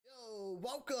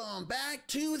Welcome back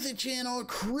to the channel,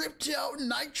 Crypto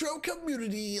Nitro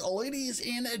community. Ladies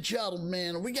and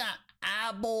gentlemen, we got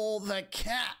Abble the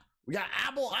cat. We got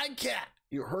Abble iCat.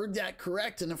 You heard that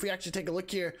correct. And if we actually take a look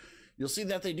here, you'll see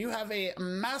that they do have a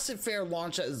massive fair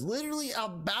launch that is literally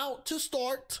about to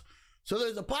start. So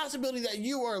there's a possibility that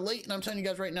you are late. And I'm telling you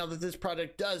guys right now that this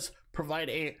product does provide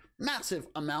a massive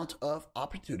amount of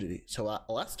opportunity. So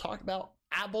let's talk about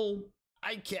Abble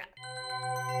iCat.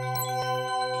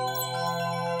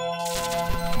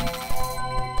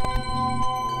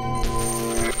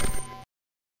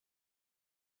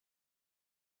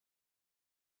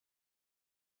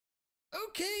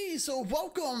 Okay, so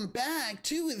welcome back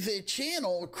to the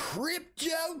channel,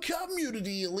 Crypto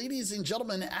Community. Ladies and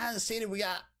gentlemen, as stated, we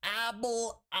got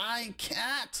Abble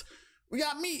iCat. We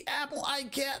got me, Abble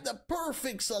iCat, the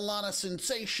perfect Solana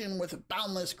sensation with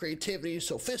boundless creativity,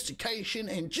 sophistication,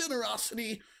 and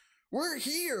generosity. We're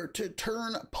here to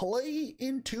turn play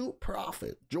into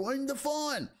profit. Join the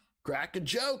fun, crack a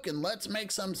joke, and let's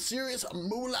make some serious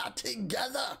moolah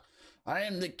together. I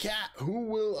am the cat who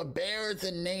will bear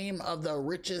the name of the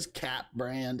richest cat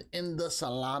brand in the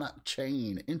Solana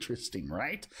chain. Interesting,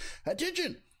 right?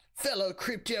 Attention, fellow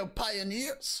crypto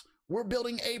pioneers. We're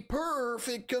building a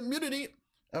perfect community,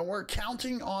 and we're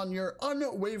counting on your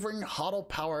unwavering hodl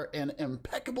power and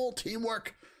impeccable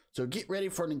teamwork. So get ready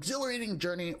for an exhilarating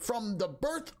journey from the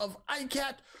birth of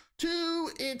iCat to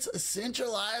its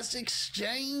centralized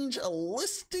exchange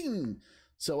listing.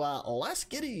 So let's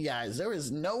get it, you guys. There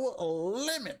is no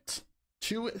limit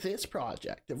to this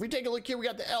project. If we take a look here, we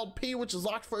got the LP, which is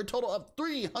locked for a total of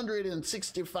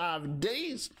 365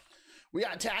 days. We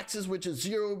got taxes, which is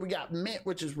 0. We got mint,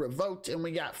 which is revoked. And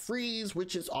we got freeze,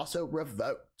 which is also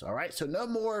revoked. All right, so no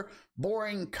more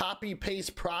boring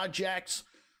copy-paste projects.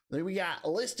 Then we got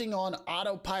listing on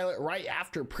autopilot right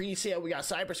after pre-sale. We got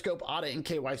Cyberscope audit and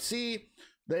KYC.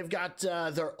 They've got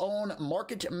their own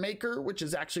market maker, which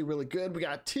is actually really good. We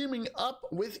got teaming up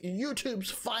with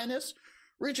YouTube's finest,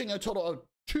 reaching a total of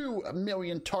 2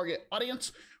 million target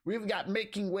audience. We've got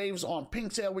making waves on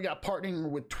pink sale. We got partnering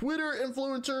with Twitter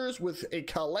influencers with a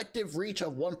collective reach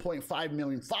of 1.5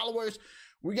 million followers.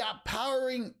 We got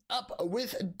powering up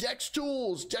with Dex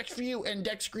Tools, Dex View, and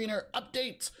Dex Screener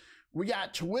updates. We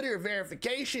got Twitter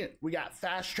verification. We got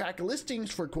fast track listings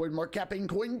for CoinMarketCap and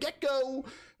CoinGecko.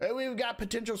 And we've got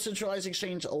potential centralized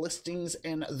exchange listings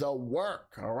in the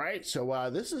work. All right. So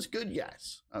this is good.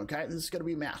 Yes. Okay. This is going to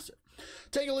be massive.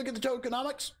 Take a look at the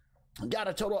tokenomics. Got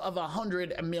a total of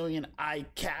 100 million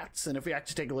iCats. And if we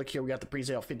actually take a look here, we got the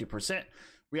pre-sale 50%.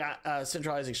 We got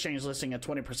centralized exchange listing at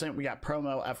 20%. We got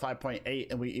promo at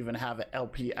 5.8. And we even have an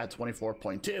LP at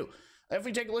 24.2. If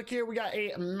we take a look here, we got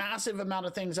a massive amount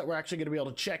of things that we're actually going to be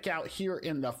able to check out here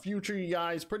in the future, you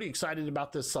guys. Pretty excited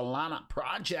about this Solana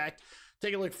project.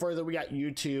 Take a look further. We got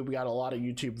YouTube. We got a lot of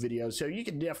YouTube videos, so you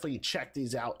can definitely check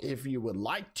these out if you would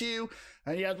like to.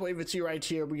 And you guys will even see right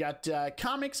here, we got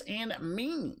comics and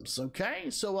memes. Okay,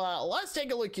 so let's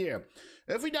take a look here.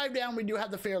 If we dive down, we do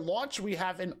have the fair launch. We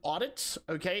have an audit,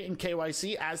 okay, in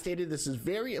KYC. As stated, this is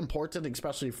very important,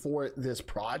 especially for this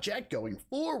project going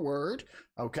forward,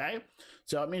 okay?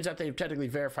 So it means that they've technically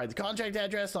verified the contract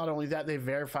address. Not only that, they've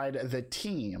verified the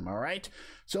team, all right?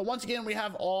 So once again, we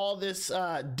have all this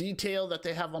detail that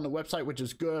they have on the website, which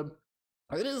is good.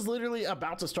 It is literally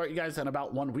about to start, you guys, in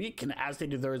about 1 week. And as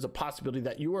stated, there is a possibility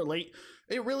that you are late.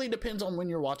 It really depends on when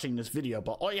you're watching this video.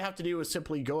 But all you have to do is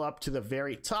simply go up to the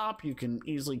very top. You can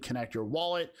easily connect your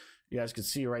wallet. You guys can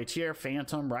see right here,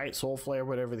 Phantom, right? Soulflare,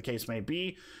 whatever the case may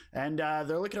be. And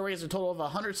they're looking to raise a total of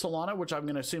 100 Solana, which I'm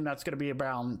going to assume that's going to be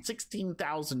around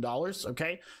 $16,000,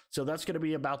 okay? So that's going to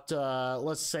be about,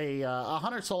 let's say,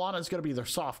 100 Solana is going to be their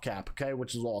soft cap, okay?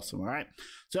 Which is awesome, all right?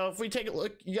 So if we take a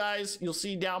look, you guys, you'll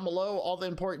see down below all the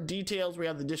important details. We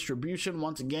have the distribution.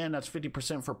 Once again, that's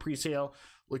 50% for pre-sale.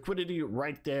 Liquidity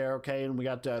right there, okay? And we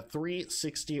got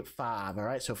 365, all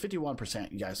right? So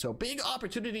 51%, you guys. So big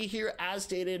opportunity here, as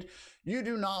stated. You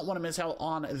do not want to miss out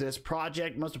on this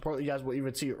project. Most importantly, you guys will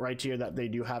even see it right here that they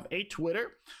do have a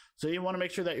Twitter. So you want to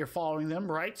make sure that you're following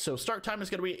them, right? So start time is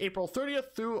going to be April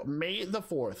 30th through May the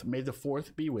 4th. May the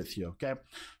 4th be with you, okay?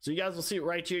 So you guys will see it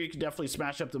right here. You can definitely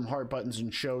smash up them heart buttons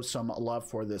and show some love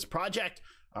for this project.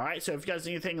 All right, so if you guys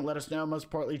need anything, let us know. Most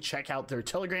importantly, check out their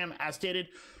Telegram, as stated.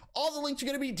 All the links are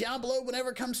going to be down below whenever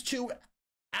it comes to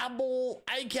Abble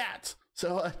iCat.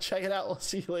 So check it out. We'll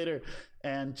see you later,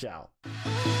 and ciao.